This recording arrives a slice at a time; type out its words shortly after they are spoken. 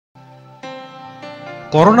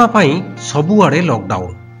Corona पाई सबुआड़े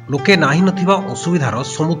lockdown लोके नाही नथिबा असुविधार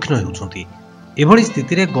सम्मुखीन हेउछंती। एभली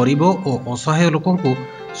स्थिति रे गरीब और असहाय लोकंकु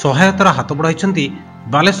सहायतार हाथ बढ़ाइछंती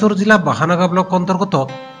बालेश्वर जिला बाहानगा ब्लॉक अंतर्गत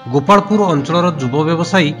गोपालपुर अंचलर युव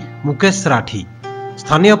व्यवसायी मुकेश राठी।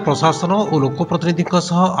 स्थानीय प्रशासन और लोकप्रतिनिधिक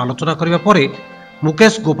सह आलोचना करिबा परे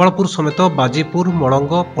मुकेश गोपालपुर समेत बाजीपुर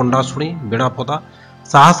मलंग पंडाशुणी बेणापदा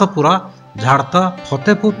साहसपुरा झाड़ता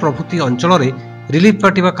फतेपुर प्रभृति अंचल रिलीफ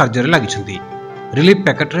बांटा कार्य लगी। रिलीफ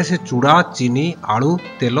पैकेट रे से चूड़ा चीनी आलू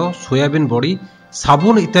तेल सोयाबीन बड़ी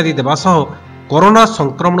साबुन इत्यादि देवा सह कोरोना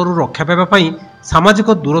संक्रमण रक्षा पाइबा सामाजिक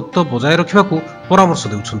दूरत्व बजाय रखा परामर्श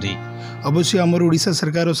देउछंती। अवश्य आमर ओडिशा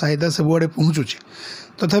सरकार सहायता सबुआड़े पहुँचुचे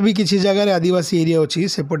तथापि किसी जगह आदिवासी एरिया अच्छी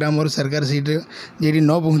सेपटे आमर सरकार से न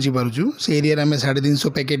पहुँची पार्चु से एरिया आम 350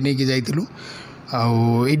 पैकेट नहीं जाइलु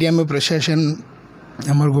आईटी आम प्रशासन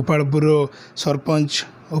आमर गोपालपुर सरपंच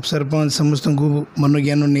उपसरपंच समस्त को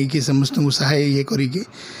मनोज्ञान नहीं कि समस्त को सहाय ये करके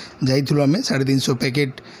जाइलु आम 350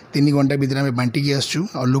 पैकेट 3 घंटा भितर आम बांटिकी आसचु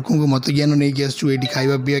और लोकों को मत ज्ञान नहीं कि आसचु ये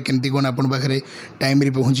खावा पीवा केमती कौन आपण पाखे टाइम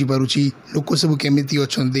रे पहुँची पारुची लोक सब केमिति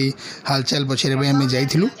अच्छे हालचाल पछारे आम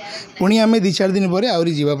जाइलु पुणी आम 2-4 दिन पर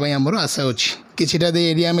आहरी जावाई आमर आशा अच्छी किसीटा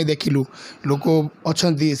एरिया आम देखिलु लोक अच्छा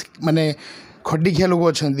माने खटिखिया लोक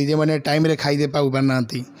अच्छा जो मैंने टाइम रे खाई दे पाना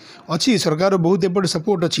अच्छी सरकार बहुत एपटे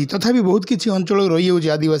सपोर्ट अच्छी तथापि बहुत किसी अंचल रही जाऊँगी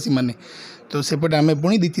आदिवासी माने तो सेपटे आम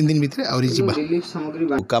पुणी 2-3 दिन भितर आहरी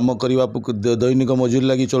जा काम करने दैनिक मजूरी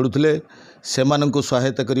लगी चलुले से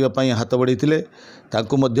सहायता करने हाथ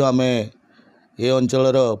बढ़ाई आम ए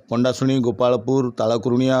अंचलर पंडाशुणी गोपालपुर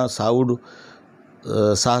तालकुरुणिया साउड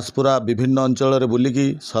साहसपुरा विभिन्न अंचल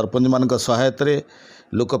बुलिकी सरपंच मान सहायता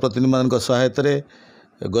लोकप्रतिनिधि मान सहायता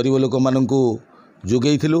गरीब लोक मान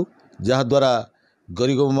जोगेलु जहाद्वारा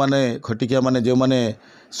गरीब माने खटिकिया माने जो माने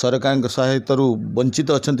सरकार सहायता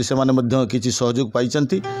वंचित अच्छा से किसी सहयोग पाई।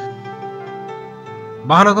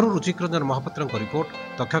 महानगर रुचिक रंजन महापात्र रिपोर्ट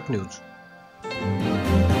तक्षक न्यूज।